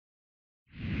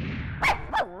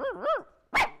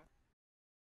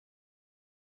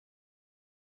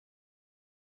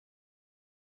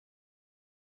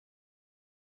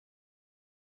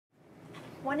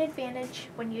One advantage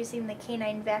when using the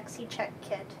Canine VacciCheck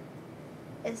kit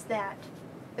is that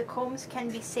the combs can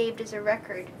be saved as a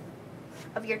record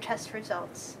of your test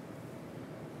results.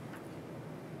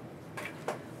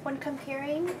 When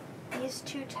comparing these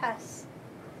two tests,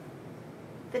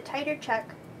 the TiterCHEK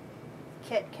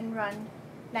kit can run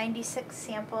 96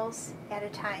 samples at a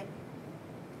time.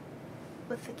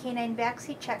 With the Canine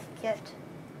VacciCheck kit,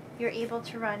 you're able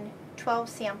to run 12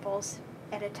 samples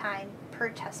at a time per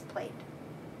test plate.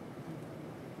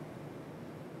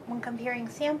 When comparing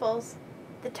samples,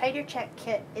 the TiterCHEK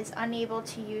kit is unable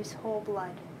to use whole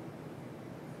blood.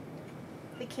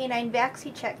 The Canine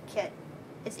VacciCheck kit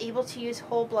is able to use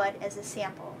whole blood as a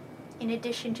sample, in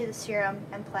addition to the serum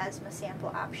and plasma sample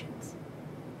options.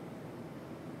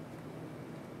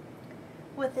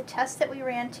 With the test that we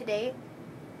ran today,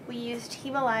 we used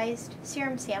hemolyzed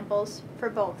serum samples for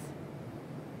both.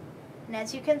 And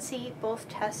as you can see, both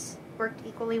tests worked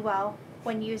equally well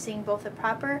when using both a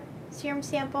proper serum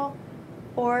sample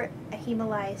or a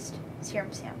hemolyzed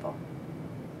serum sample.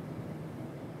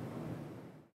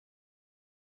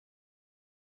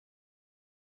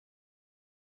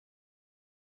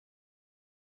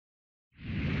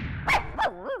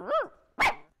 Woo!